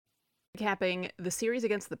Recapping the series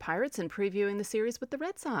against the Pirates and previewing the series with the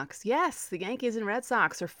Red Sox. Yes, the Yankees and Red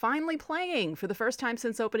Sox are finally playing for the first time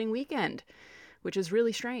since opening weekend, which is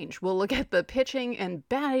really strange. We'll look at the pitching and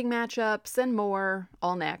batting matchups and more,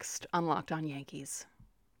 all next on Locked On Yankees.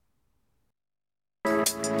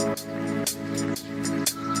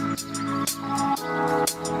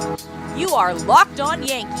 You are Locked On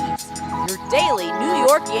Yankees, your daily New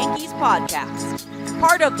York Yankees podcast.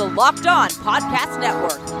 Part of the Locked On Podcast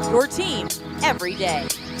Network, your team every day.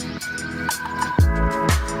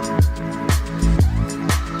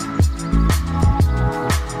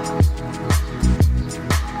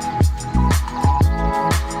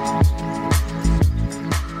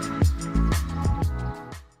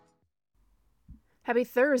 Happy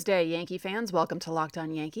Thursday, Yankee fans. Welcome to Locked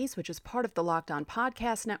On Yankees, which is part of the Locked On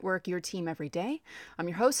Podcast Network, your team every day. I'm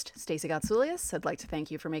your host, Stacey Gotsoulias. I'd like to thank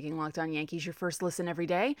you for making Locked On Yankees your first listen every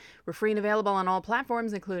day. We're free and available on all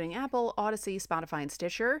platforms, including Apple, Odyssey, Spotify, and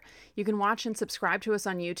Stitcher. You can watch and subscribe to us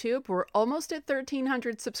on YouTube. We're almost at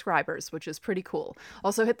 1,300 subscribers, which is pretty cool.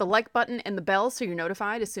 Also, hit the like button and the bell so you're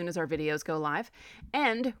notified as soon as our videos go live.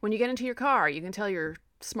 And when you get into your car, you can tell your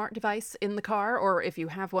smart device in the car, or if you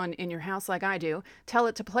have one in your house like I do, tell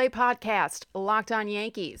it to play podcast Locked On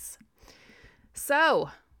Yankees.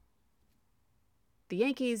 So, the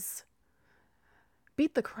Yankees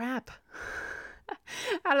beat the crap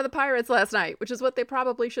out of the Pirates last night, which is what they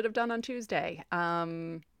probably should have done on Tuesday.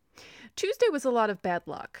 Tuesday was a lot of bad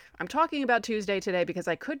luck. I'm talking about Tuesday today because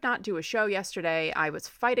I could not do a show yesterday. I was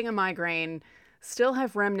fighting a migraine. Still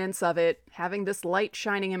have remnants of it. Having this light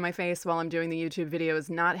shining in my face while I'm doing the YouTube video is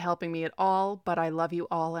not helping me at all, but I love you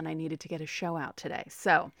all and I needed to get a show out today.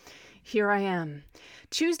 So here I am.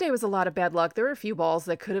 Tuesday was a lot of bad luck. There were a few balls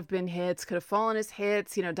that could have been hits, could have fallen as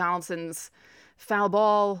hits. You know, Donaldson's foul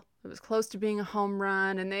ball, it was close to being a home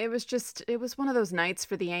run. And it was one of those nights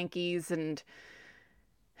for the Yankees. And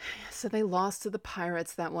so they lost to the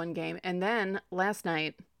Pirates that one game. And then last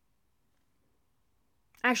night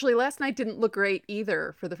didn't look great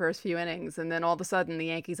either for the first few innings. And then all of a sudden, the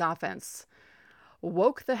Yankees offense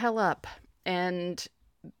woke the hell up. And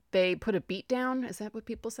they put a beat down, is that what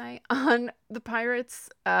people say, on the Pirates?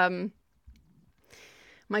 My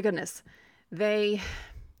goodness. They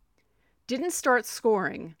didn't start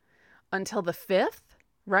scoring until the fifth,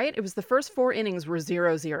 right? It was the first four innings were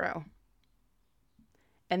 0-0.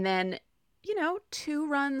 And then, 2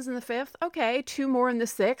 runs in the fifth. Okay, 2 more in the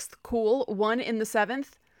sixth. Cool. 1 in the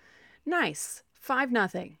seventh. Nice.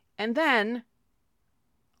 5-0. And then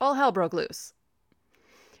all hell broke loose.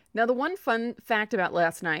 Now, the one fun fact about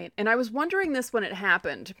last night, and I was wondering this when it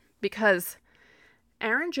happened, because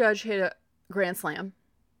Aaron Judge hit a grand slam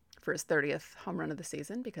for his 30th home run of the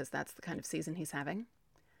season, because that's the kind of season he's having.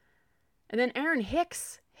 And then Aaron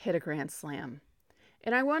Hicks hit a grand slam.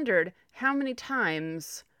 And I wondered how many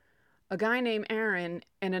times a guy named Aaron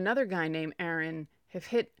and another guy named Aaron have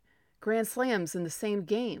hit grand slams in the same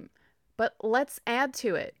game. But let's add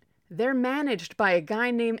to it. They're managed by a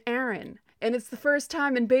guy named Aaron. And it's the first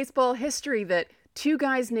time in baseball history that 2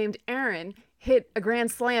 guys named Aaron hit a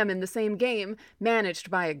grand slam in the same game,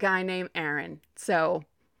 managed by a guy named Aaron. So,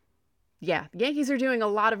 yeah, the Yankees are doing a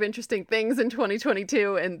lot of interesting things in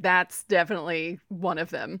 2022, and that's definitely one of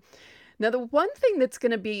them. Now, the one thing that's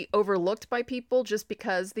going to be overlooked by people, just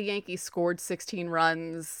because the Yankees scored 16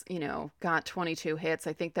 runs, got 22 hits.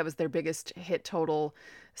 I think that was their biggest hit total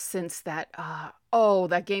since that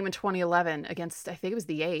game in 2011 against, I think it was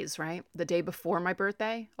the A's, right? The day before my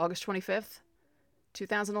birthday, August 25th,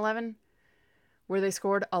 2011, where they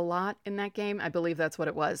scored a lot in that game. I believe that's what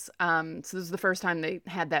it was. So this is the first time they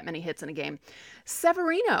had that many hits in a game.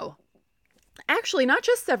 Severino. Actually, not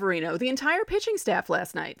just Severino, the entire pitching staff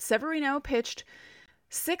last night. Severino pitched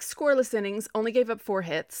 6 scoreless innings, only gave up 4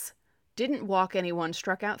 hits, didn't walk anyone,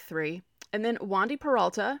 struck out 3. And then Wandy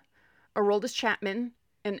Peralta, Aroldis Chapman,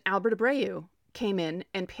 and Albert Abreu came in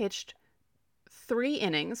and pitched 3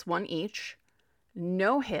 innings, 1 each,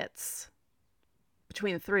 no hits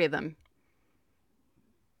between the 3 of them.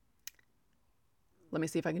 Let me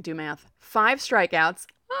see if I can do math. 5 strikeouts,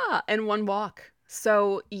 and 1 walk.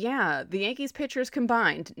 So, yeah, the Yankees pitchers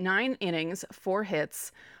combined 9 innings, 4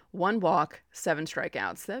 hits, 1 walk, 7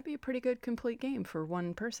 strikeouts. That'd be a pretty good complete game for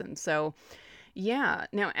one person. So, yeah.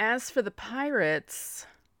 Now, as for the Pirates,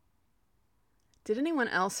 did anyone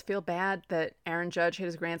else feel bad that Aaron Judge hit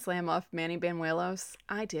his grand slam off Manny Banuelos?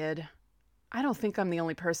 I did. I don't think I'm the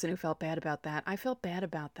only person who felt bad about that. I felt bad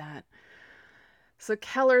about that. So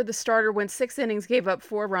Keller, the starter, went 6 innings, gave up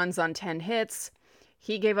 4 runs on 10 hits.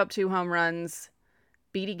 He gave up 2 home runs.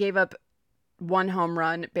 Beatty gave up 1 home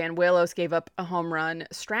run. Banuelos gave up a home run.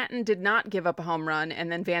 Stratton did not give up a home run.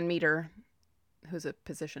 And then Van Meter, who's a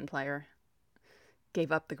position player,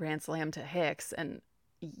 gave up the grand slam to Hicks. And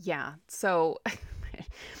yeah, so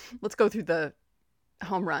let's go through the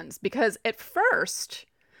home runs. Because at first,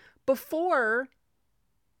 before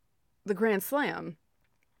the grand slam,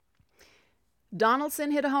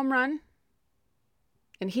 Donaldson hit a home run,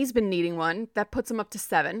 and he's been needing one. That puts him up to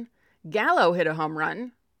 7. Gallo hit a home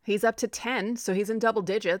run. He's up to 10, so he's in double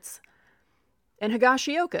digits. And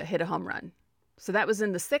Higashioka hit a home run. So that was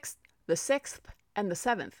in the 6th, and the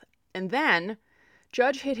 7th. And then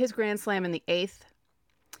Judge hit his grand slam in the 8th.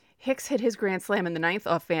 Hicks hit his grand slam in the 9th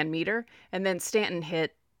off Van Meter. And then Stanton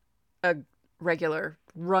hit a regular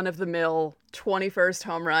run-of-the-mill 21st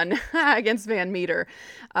home run against Van Meter.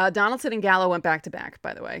 Donaldson and Gallo went back-to-back,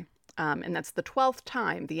 by the way. And that's the 12th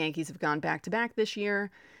time the Yankees have gone back-to-back this year.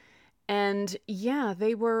 And yeah,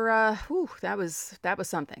 they were, that was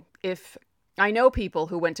something. If I know people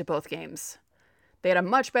who went to both games, they had a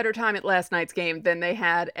much better time at last night's game than they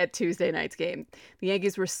had at Tuesday night's game. The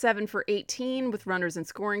Yankees were 7 for 18 with runners in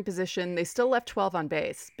scoring position. They still left 12 on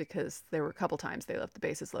base because there were a couple times they left the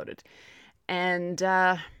bases loaded. And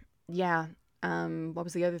what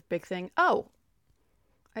was the other big thing? Oh,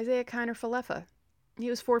 Isaiah Kiner-Falefa. He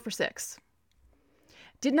was 4 for 6.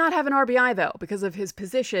 Did not have an RBI, though, because of his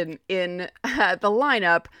position in the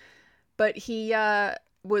lineup. But he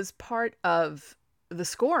was part of the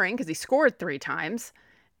scoring because he scored 3 times.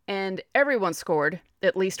 And everyone scored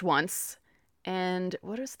at least once. And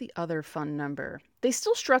what is the other fun number? They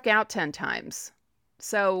still struck out 10 times.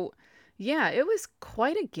 So, yeah, it was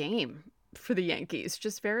quite a game for the Yankees.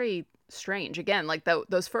 Just very strange. Again, like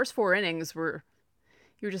those first 4 innings were...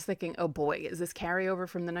 You're just thinking, oh boy, is this carryover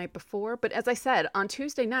from the night before? But as I said, on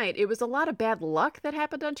Tuesday night, it was a lot of bad luck that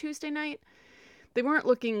happened on Tuesday night. They weren't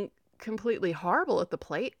looking completely horrible at the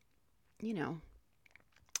plate. You know,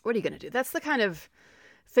 what are you going to do? That's the kind of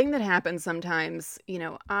thing that happens sometimes. You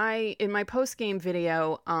know, in my post-game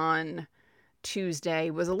video on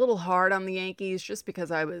Tuesday, was a little hard on the Yankees just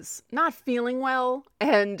because I was not feeling well.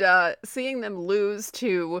 And seeing them lose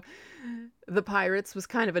to the Pirates was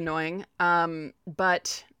kind of annoying,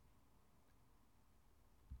 but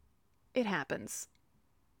it happens.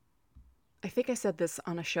 I think I said this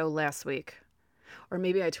on a show last week, or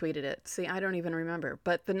maybe I tweeted it. See, I don't even remember.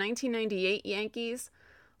 But the 1998 Yankees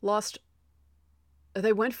lost.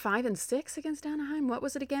 They went 5-6 against Anaheim. What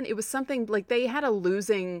was it again? It was something like they had a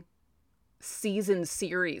losing season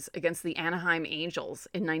series against the Anaheim Angels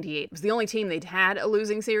in 98. It was the only team they'd had a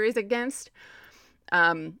losing series against.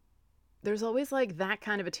 There's always like that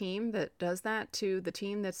kind of a team that does that to the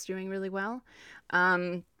team that's doing really well.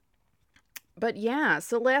 But yeah,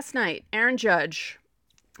 so last night, Aaron Judge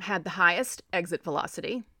had the highest exit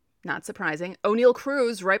velocity. Not surprising. O'Neal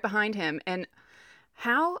Cruz right behind him. And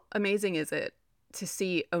how amazing is it to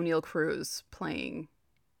see O'Neal Cruz playing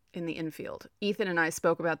in the infield? Ethan and I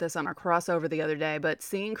spoke about this on our crossover the other day, but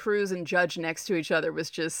seeing Cruz and Judge next to each other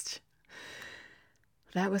was just...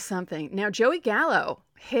 That was something. Now, Joey Gallo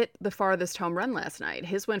hit the farthest home run last night.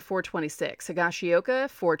 His went 426. Higashioka,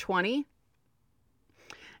 420.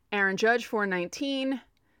 Aaron Judge, 419.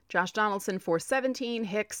 Josh Donaldson, 417.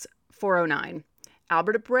 Hicks, 409.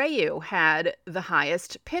 Albert Abreu had the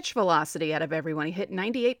highest pitch velocity out of everyone. He hit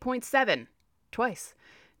 98.7 twice.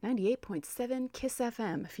 98.7 KISS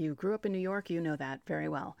FM. If you grew up in New York, you know that very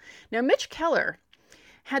well. Now, Mitch Keller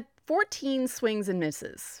had 14 swings and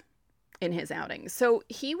misses in his outing. So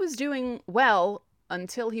he was doing well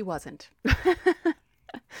until he wasn't.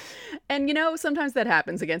 And, you know, sometimes that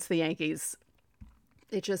happens against the Yankees.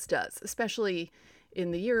 It just does, especially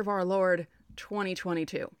in the year of our Lord,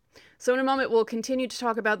 2022. So in a moment, we'll continue to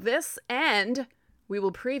talk about this, and we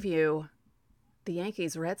will preview the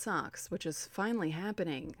Yankees-Red Sox, which is finally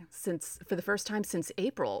happening for the first time since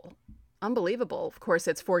April. Unbelievable. Of course,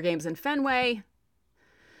 it's 4 games in Fenway,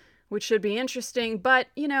 which should be interesting. But,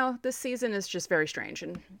 you know, this season is just very strange,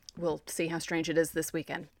 and we'll see how strange it is this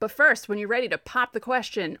weekend. But first, when you're ready to pop the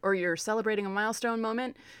question or you're celebrating a milestone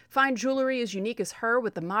moment, find jewelry as unique as her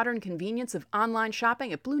with the modern convenience of online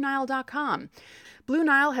shopping at BlueNile.com. Blue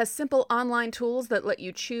Nile has simple online tools that let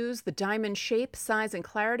you choose the diamond shape, size, and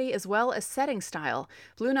clarity, as well as setting style.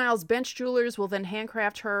 Blue Nile's bench jewelers will then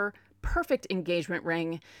handcraft her perfect engagement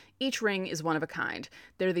ring. Each ring is one of a kind.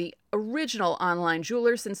 They're the original online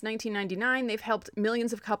jeweler since 1999. They've helped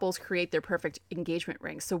millions of couples create their perfect engagement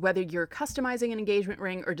rings. So whether you're customizing an engagement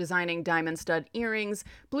ring or designing diamond stud earrings,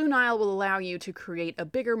 Blue Nile will allow you to create a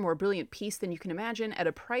bigger, more brilliant piece than you can imagine at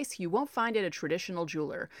a price you won't find at a traditional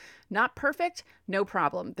jeweler. Not perfect? No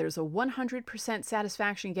problem. There's a 100%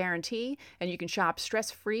 satisfaction guarantee, and you can shop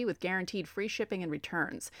stress-free with guaranteed free shipping and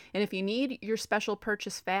returns. And if you need your special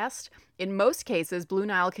purchase fast, in most cases, Blue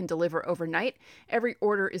Nile can deliver overnight. Every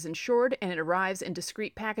order is insured, and it arrives in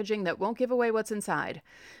discreet packaging that won't give away what's inside.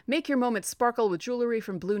 Make your moments sparkle with jewelry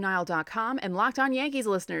from BlueNile.com, and Locked On Yankees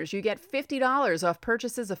listeners, you get $50 off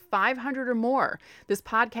purchases of $500 or more. This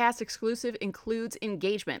podcast exclusive includes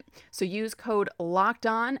engagement, so use code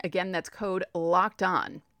LOCKEDON. Again, that's code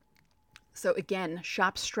LOCKEDON. So again,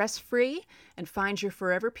 shop stress-free and find your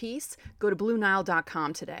forever piece. Go to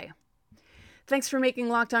BlueNile.com today. Thanks for making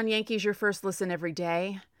Locked On Yankees your first listen every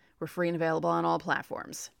day. We're free and available on all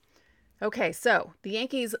platforms. Okay, so the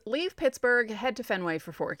Yankees leave Pittsburgh, head to Fenway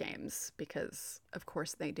for 4 games, because of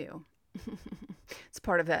course they do. It's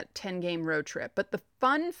part of that 10-game road trip. But the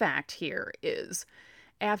fun fact here is,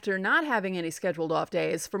 after not having any scheduled off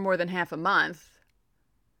days for more than half a month,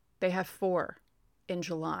 they have 4 in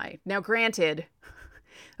July. Now, granted,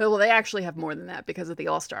 well, they actually have more than that because of the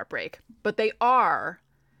All-Star break, but they are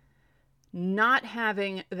not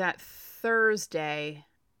having that Thursday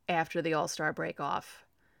after the All-Star break off,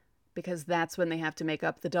 because that's when they have to make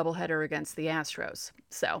up the doubleheader against the Astros.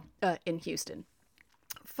 So, in Houston.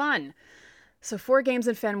 Fun. So 4 games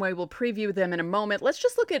in Fenway. We'll preview them in a moment. Let's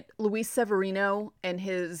just look at Luis Severino and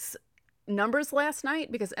his numbers last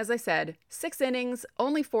night, because as I said, 6 innings,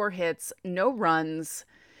 only 4 hits, no runs.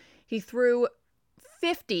 He threw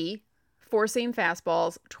 50 four-seam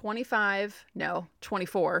fastballs,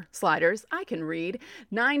 24 sliders, I can read,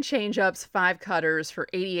 9 changeups, 5 cutters for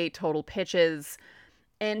 88 total pitches.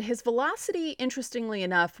 And his velocity, interestingly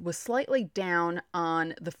enough, was slightly down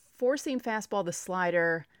on the four-seam fastball, the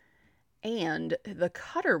slider, and the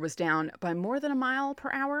cutter was down by more than a mile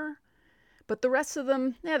per hour. But the rest of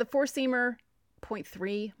them, the four-seamer,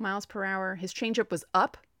 0.3 miles per hour. His changeup was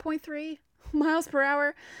up 0.3 miles per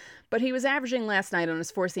hour. But he was averaging last night on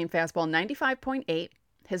his four-seam fastball 95.8.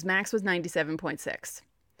 His max was 97.6.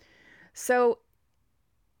 So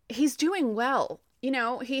he's doing well. You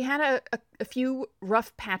know, he had a few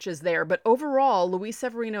rough patches there, but overall, Luis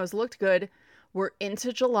Severino has looked good. We're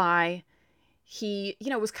into July. He,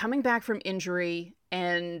 was coming back from injury,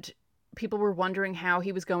 and people were wondering how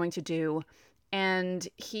he was going to do. And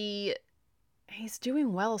he's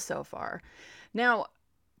doing well so far. Now,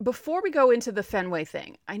 before we go into the Fenway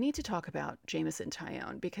thing, I need to talk about Jameson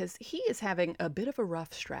Taillon, because he is having a bit of a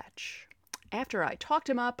rough stretch. After I talked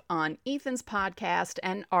him up on Ethan's podcast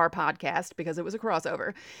and our podcast, because it was a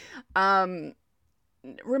crossover,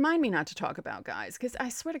 remind me not to talk about guys, because I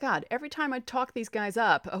swear to God, every time I talk these guys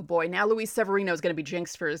up, oh boy, now Luis Severino is going to be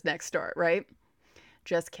jinxed for his next start, right?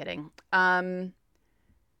 Just kidding. Taillon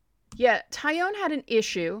had an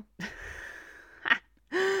issue.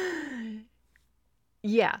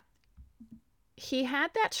 Yeah. He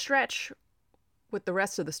had that stretch with the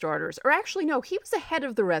rest of the starters. Or actually, no, he was ahead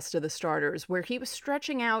of the rest of the starters, where he was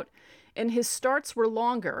stretching out and his starts were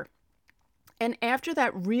longer. And after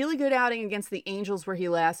that really good outing against the Angels, where he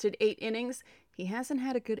lasted 8 innings, he hasn't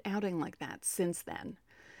had a good outing like that since then.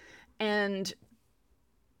 And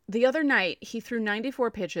the other night, he threw 94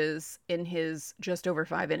 pitches in his just over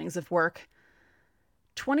 5 innings of work.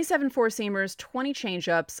 27 four-seamers, 20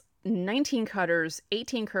 changeups, 19 cutters,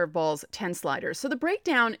 18 curveballs, 10 sliders. So the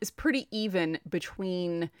breakdown is pretty even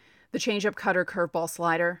between the changeup, cutter, curveball,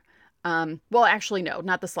 slider. Well, actually, no,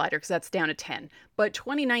 not the slider, because that's down to 10. But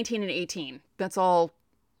 20, 19, and 18, that's all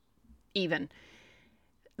even.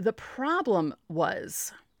 The problem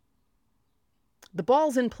was the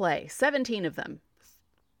balls in play, 17 of them,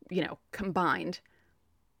 combined,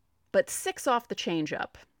 but 6 off the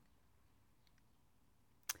changeup.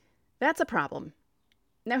 That's a problem.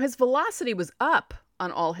 Now, his velocity was up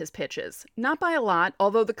on all his pitches. Not by a lot,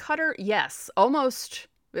 although the cutter, yes, almost,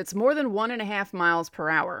 it's more than 1.5 miles per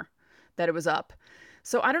hour that it was up.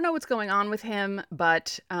 So I don't know what's going on with him,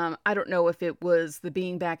 but I don't know if it was the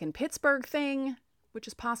being back in Pittsburgh thing, which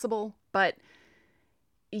is possible. But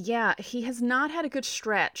yeah, he has not had a good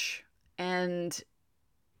stretch, and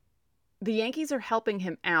the Yankees are helping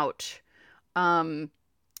him out. They're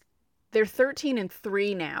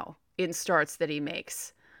 13-3 now in starts that he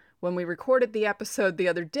makes. When we recorded the episode the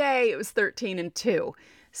other day, it was 13-2.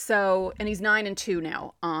 So, and he's 9-2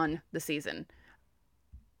 now on the season.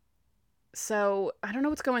 So I don't know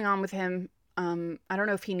what's going on with him. I don't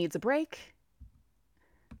know if he needs a break.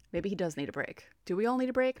 Maybe he does need a break. Do we all need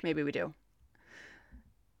a break? Maybe we do.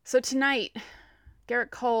 So tonight,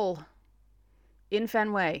 Garrett Cole in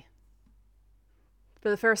Fenway for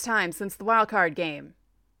the first time since the wild card game.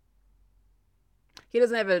 He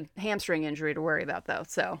doesn't have a hamstring injury to worry about, though,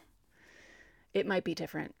 so it might be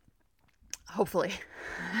different. Hopefully.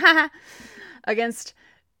 Against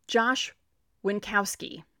Josh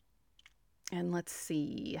Winkowski. And let's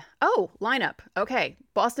see. Oh, lineup. Okay.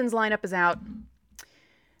 Boston's lineup is out.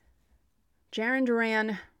 Jarren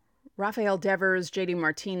Duran, Rafael Devers, JD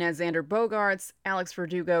Martinez, Xander Bogaerts, Alex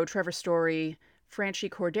Verdugo, Trevor Story, Franchy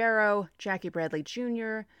Cordero, Jackie Bradley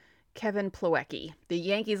Jr., Kevin Plawecki. The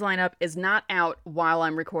Yankees lineup is not out while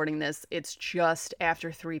I'm recording this. It's just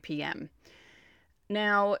after 3 p.m.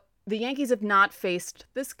 Now, the Yankees have not faced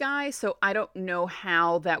this guy, so I don't know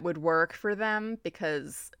how that would work for them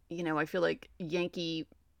because, I feel like Yankee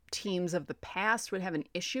teams of the past would have an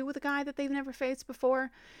issue with a guy that they've never faced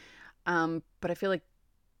before. But I feel like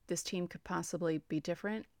this team could possibly be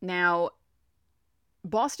different. Now,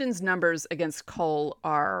 Boston's numbers against Cole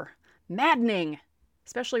are maddening,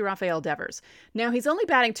 especially Rafael Devers. Now, he's only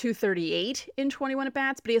batting .238 in 21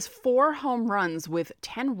 at-bats, but he has 4 home runs with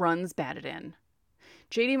 10 runs batted in.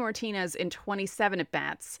 JD Martinez in 27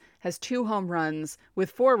 at-bats has 2 home runs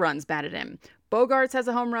with 4 runs batted in. Bogaerts has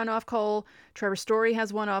a home run off Cole, Trevor Story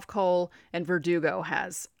has one off Cole, and Verdugo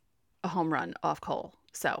has a home run off Cole.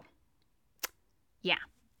 So, yeah.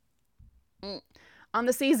 On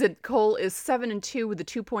the season, Cole is 7-2 with a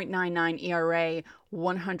 2.99 ERA,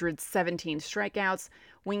 117 strikeouts.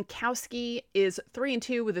 Winkowski is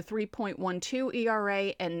 3-2 with a 3.12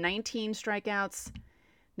 ERA and 19 strikeouts.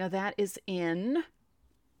 Now that is in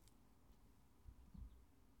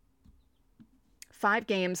 5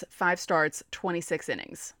 games, 5 starts, 26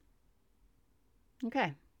 innings.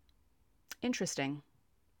 Okay. Interesting.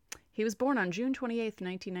 He was born on June 28th,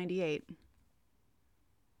 1998.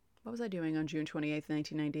 What was I doing on June 28th,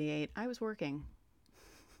 1998? I was working.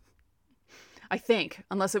 I think,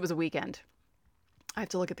 unless it was a weekend. I have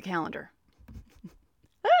to look at the calendar.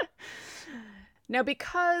 Now,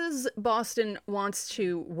 because Boston wants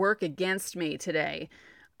to work against me today,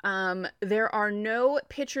 there are no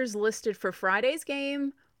pitchers listed for Friday's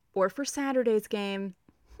game or for Saturday's game.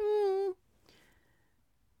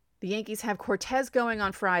 The Yankees have Cortez going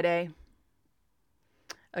on Friday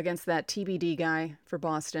against that TBD guy for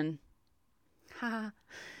Boston.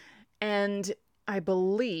 And I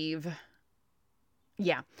believe,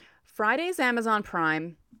 Friday's Amazon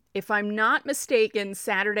Prime. If I'm not mistaken,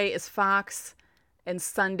 Saturday is Fox and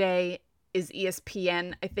Sunday is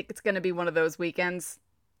ESPN. I think it's going to be one of those weekends.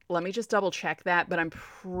 Let me just double check that, but I'm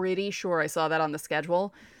pretty sure I saw that on the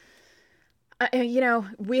schedule.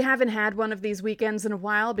 We haven't had one of these weekends in a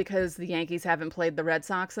while because the Yankees haven't played the Red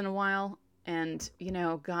Sox in a while. And,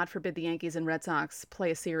 God forbid the Yankees and Red Sox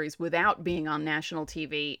play a series without being on national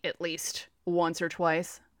TV at least once or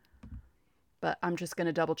twice. But I'm just going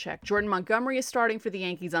to double check. Jordan Montgomery is starting for the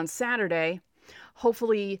Yankees on Saturday.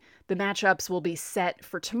 Hopefully the matchups will be set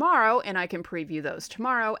for tomorrow and I can preview those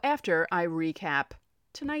tomorrow after I recap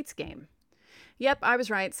tonight's game. Yep, I was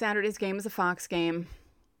right. Saturday's game is a Fox game.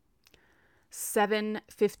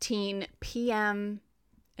 7:15 p.m.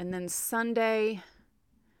 And then Sunday,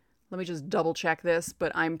 let me just double check this,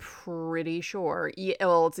 but I'm pretty sure.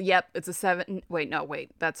 It's a 7.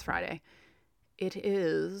 Wait, that's Friday. It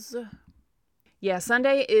is. Yeah,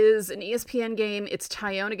 Sunday is an ESPN game. It's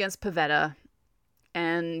Tyone against Pivetta.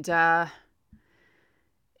 And, the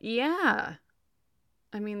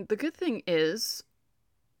good thing is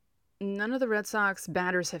none of the Red Sox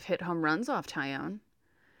batters have hit home runs off Tyone.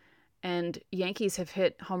 And Yankees have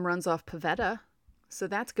hit home runs off Pivetta. So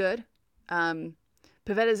that's good.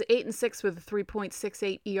 Pivetta's 8-6 with a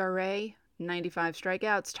 3.68 ERA, 95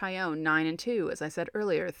 strikeouts. Tyone 9-2, as I said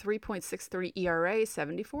earlier, 3.63 ERA,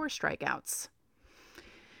 74 strikeouts.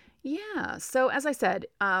 Yeah, so as I said,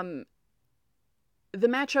 the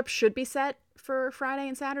matchup should be set for Friday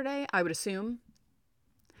and Saturday, I would assume.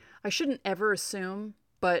 I shouldn't ever assume,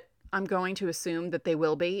 but I'm going to assume that they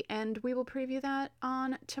will be, and we will preview that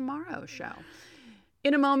on tomorrow's show.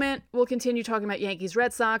 In a moment, we'll continue talking about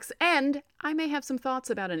Yankees-Red Sox, and I may have some thoughts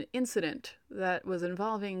about an incident that was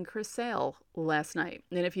involving Chris Sale last night.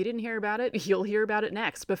 And if you didn't hear about it, you'll hear about it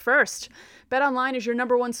next. But first, BetOnline is your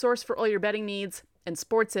 #1 source for all your betting needs and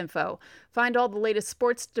sports info. Find all the latest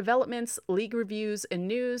sports developments, league reviews, and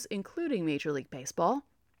news, including Major League Baseball.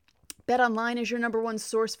 BetOnline is your #1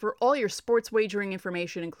 source for all your sports wagering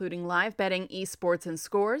information, including live betting, esports, and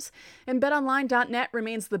scores. And BetOnline.net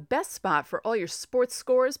remains the best spot for all your sports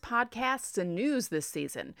scores, podcasts, and news this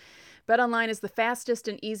season. BetOnline is the fastest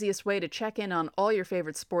and easiest way to check in on all your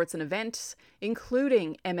favorite sports and events,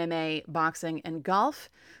 including MMA, boxing, and golf.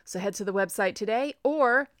 So head to the website today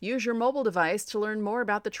or use your mobile device to learn more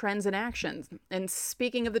about the trends in action. And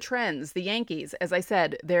speaking of the trends, the Yankees, as I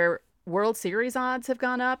said, their World Series odds have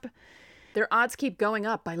gone up. Their odds keep going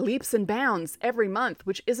up by leaps and bounds every month,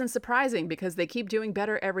 which isn't surprising because they keep doing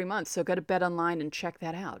better every month. So go to BetOnline and check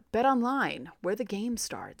that out. BetOnline, where the game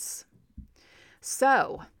starts.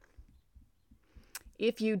 So,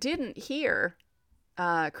 if you didn't hear,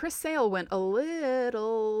 Chris Sale went a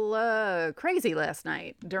little crazy last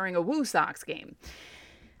night during a Woo Sox game.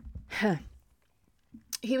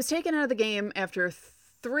 He was taken out of the game after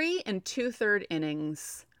 3 2/3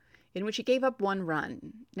 innings, in which he gave up 1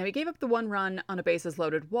 run. Now, he gave up the 1 run on a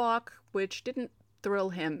bases-loaded walk, which didn't thrill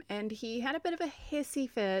him, and he had a bit of a hissy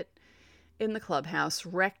fit in the clubhouse,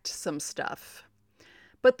 wrecked some stuff.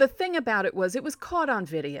 But the thing about it was caught on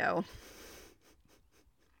video.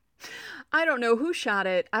 I don't know who shot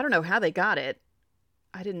it. I don't know how they got it.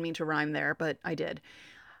 I didn't mean to rhyme there, but I did.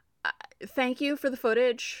 Thank you for the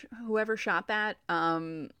footage, whoever shot that.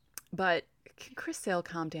 But can Chris Sale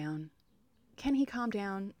calm down? Can he calm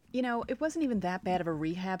down? You know, it wasn't even that bad of a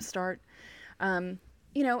rehab start.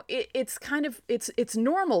 You know, it's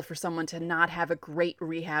normal for someone to not have a great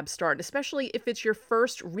rehab start, especially if it's your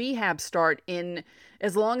first rehab start in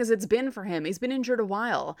as long as it's been for him. He's been injured a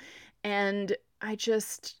while. And I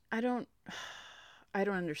don't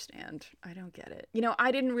understand. I don't get it. You know,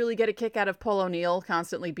 I didn't really get a kick out of Paul O'Neill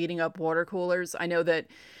constantly beating up water coolers. I know that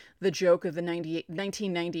the joke of the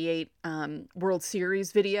 1998 World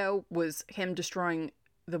Series video was him destroying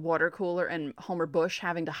the water cooler and Homer Bush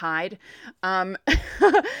having to hide. I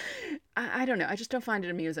don't know. I just don't find it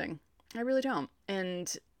amusing. I really don't.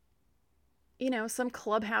 And, you know, some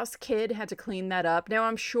clubhouse kid had to clean that up. Now,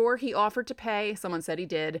 I'm sure he offered to pay. Someone said he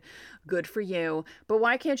did. Good for you. But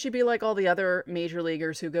why can't you be like all the other major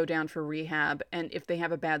leaguers who go down for rehab? And if they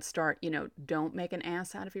have a bad start, you know, don't make an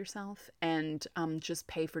ass out of yourself and just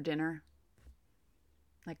pay for dinner.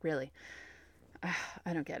 Like, really.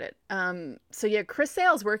 I don't get it. So yeah, Chris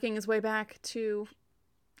Sale's working his way back to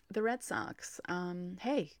the Red Sox.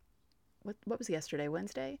 Hey, what was yesterday?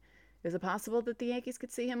 Wednesday? Is it possible that the Yankees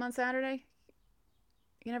could see him on Saturday?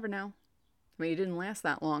 You never know. I mean, he didn't last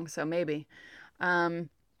that long, so maybe. I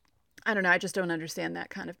don't know. I just don't understand that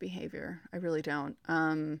kind of behavior. I really don't.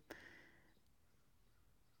 I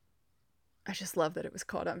just love that it was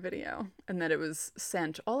caught on video and that it was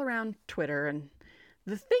sent all around Twitter. And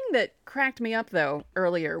the thing that cracked me up, though,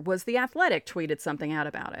 earlier was The Athletic tweeted something out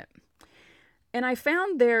about it. And I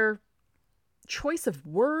found their choice of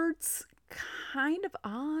words kind of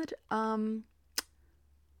odd.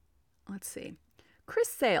 Let's see. Chris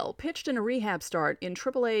Sale pitched in a rehab start in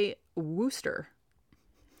AAA Worcester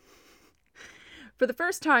for the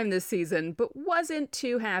first time this season, but wasn't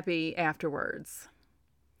too happy afterwards.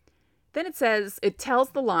 Then it tells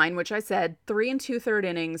the line, which I said, 3 2/3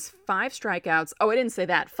 innings, 5 strikeouts. Oh, I didn't say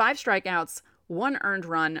that. 5 strikeouts, 1 earned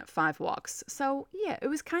run, 5 walks. So, yeah, it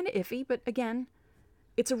was kind of iffy, but again,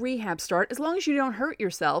 it's a rehab start as long as you don't hurt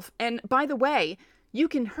yourself. And by the way, you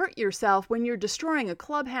can hurt yourself when you're destroying a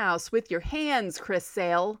clubhouse with your hands, Chris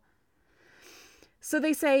Sale. So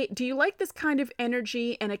they say, do you like this kind of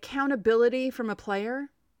energy and accountability from a player?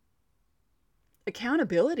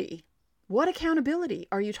 Accountability? What accountability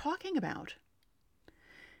are you talking about?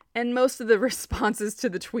 And most of the responses to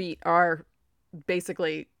the tweet are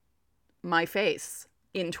basically my face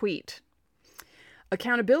in tweet.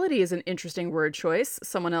 Accountability is an interesting word choice.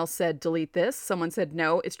 Someone else said, delete this. Someone said,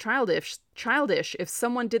 no, it's childish. Childish. If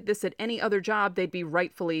someone did this at any other job, they'd be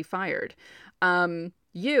rightfully fired.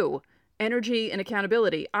 You, energy and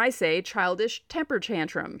accountability. I say childish temper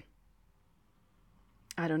tantrum.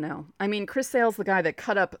 I don't know. I mean, Chris Sale's the guy that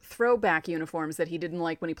cut up throwback uniforms that he didn't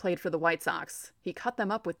like when he played for the White Sox. He cut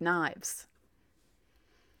them up with knives.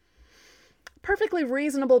 Perfectly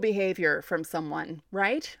reasonable behavior from someone,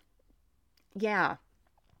 right? Yeah.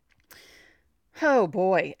 Oh,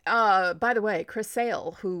 boy. By the way, Chris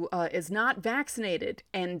Sale, who is not vaccinated,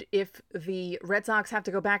 and if the Red Sox have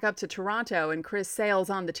to go back up to Toronto and Chris Sale's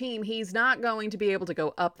on the team, he's not going to be able to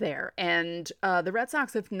go up there. And the Red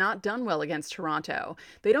Sox have not done well against Toronto.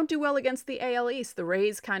 They don't do well against the AL East. The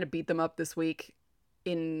Rays kind of beat them up this week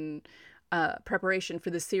in preparation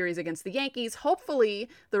for the series against the Yankees. Hopefully,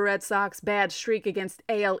 the Red Sox bad streak against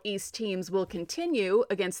AL East teams will continue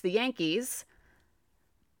against the Yankees.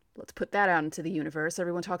 Let's put that out into the universe.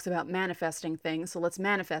 Everyone talks about manifesting things, so let's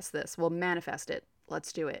manifest this. We'll manifest it.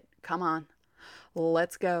 Let's do it. Come on.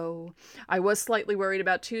 Let's go. I was slightly worried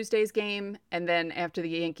about Tuesday's game, and then after the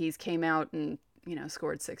Yankees came out and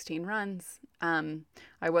scored 16 runs.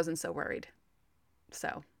 I wasn't so worried.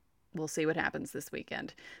 So we'll see what happens this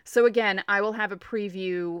weekend. So again, I will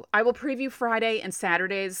preview Friday and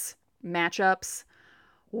Saturday's matchups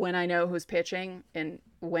when I know who's pitching, and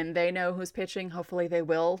when they know who's pitching. Hopefully they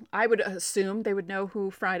will. I would assume they would know who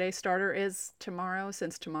Friday's starter is tomorrow,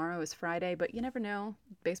 since tomorrow is Friday, but you never know.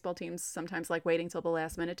 Baseball teams sometimes like waiting till the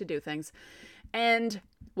last minute to do things. And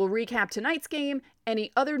we'll recap tonight's game,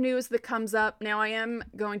 any other news that comes up. Now, I am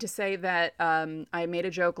going to say that I made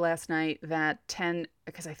a joke last night that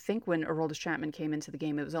because I think when Aroldis Chapman came into the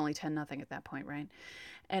game, it was only 10-0 at that point, right?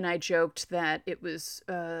 And I joked that it was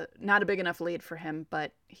not a big enough lead for him,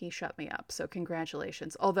 but he shut me up. So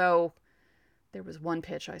congratulations. Although there was one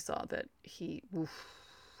pitch I saw that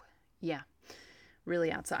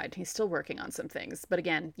really outside. He's still working on some things. But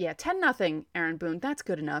again, 10-0, Aaron Boone. That's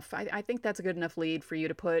good enough. I think that's a good enough lead for you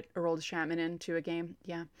to put Aroldis Chapman into a game.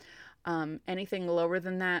 Yeah. Anything lower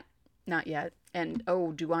than that? Not yet. And,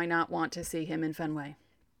 do I not want to see him in Fenway?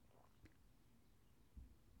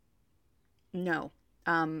 No.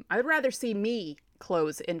 I would rather see me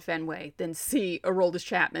close in Fenway than see Aroldis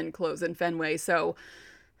Chapman close in Fenway. So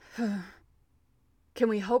can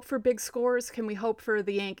we hope for big scores? Can we hope for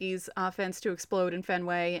the Yankees offense to explode in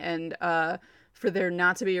Fenway and for there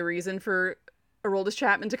not to be a reason for Aroldis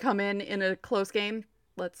Chapman to come in a close game?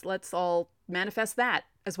 Let's all manifest that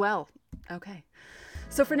as well. Okay.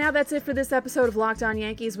 So for now, that's it for this episode of Locked On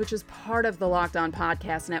Yankees, which is part of the Locked On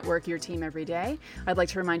Podcast Network, your team every day. I'd like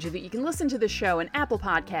to remind you that you can listen to the show in Apple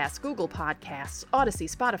Podcasts, Google Podcasts, Odyssey,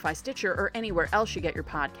 Spotify, Stitcher, or anywhere else you get your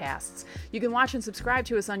podcasts. You can watch and subscribe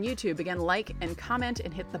to us on YouTube. Again, like and comment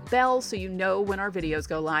and hit the bell so you know when our videos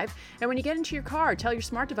go live. And when you get into your car, tell your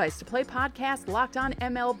smart device to play podcast Locked On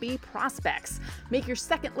MLB Prospects. Make your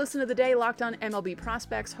second listen of the day Locked On MLB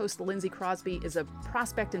Prospects. Host Lindsey Crosby is a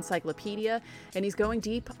prospect encyclopedia, and he's going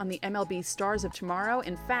deep on the MLB stars of tomorrow.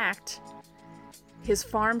 In fact, his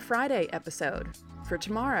Farm Friday episode for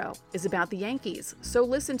tomorrow is about the Yankees. So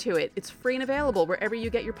listen to it. It's free and available wherever you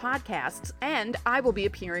get your podcasts. And I will be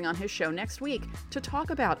appearing on his show next week to talk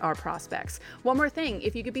about our prospects. One more thing,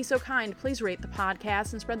 if you could be so kind, please rate the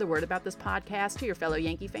podcast and spread the word about this podcast to your fellow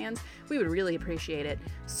Yankee fans. We would really appreciate it.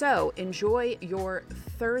 So enjoy your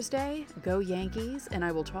Thursday. Go Yankees. And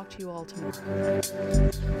I will talk to you all tomorrow.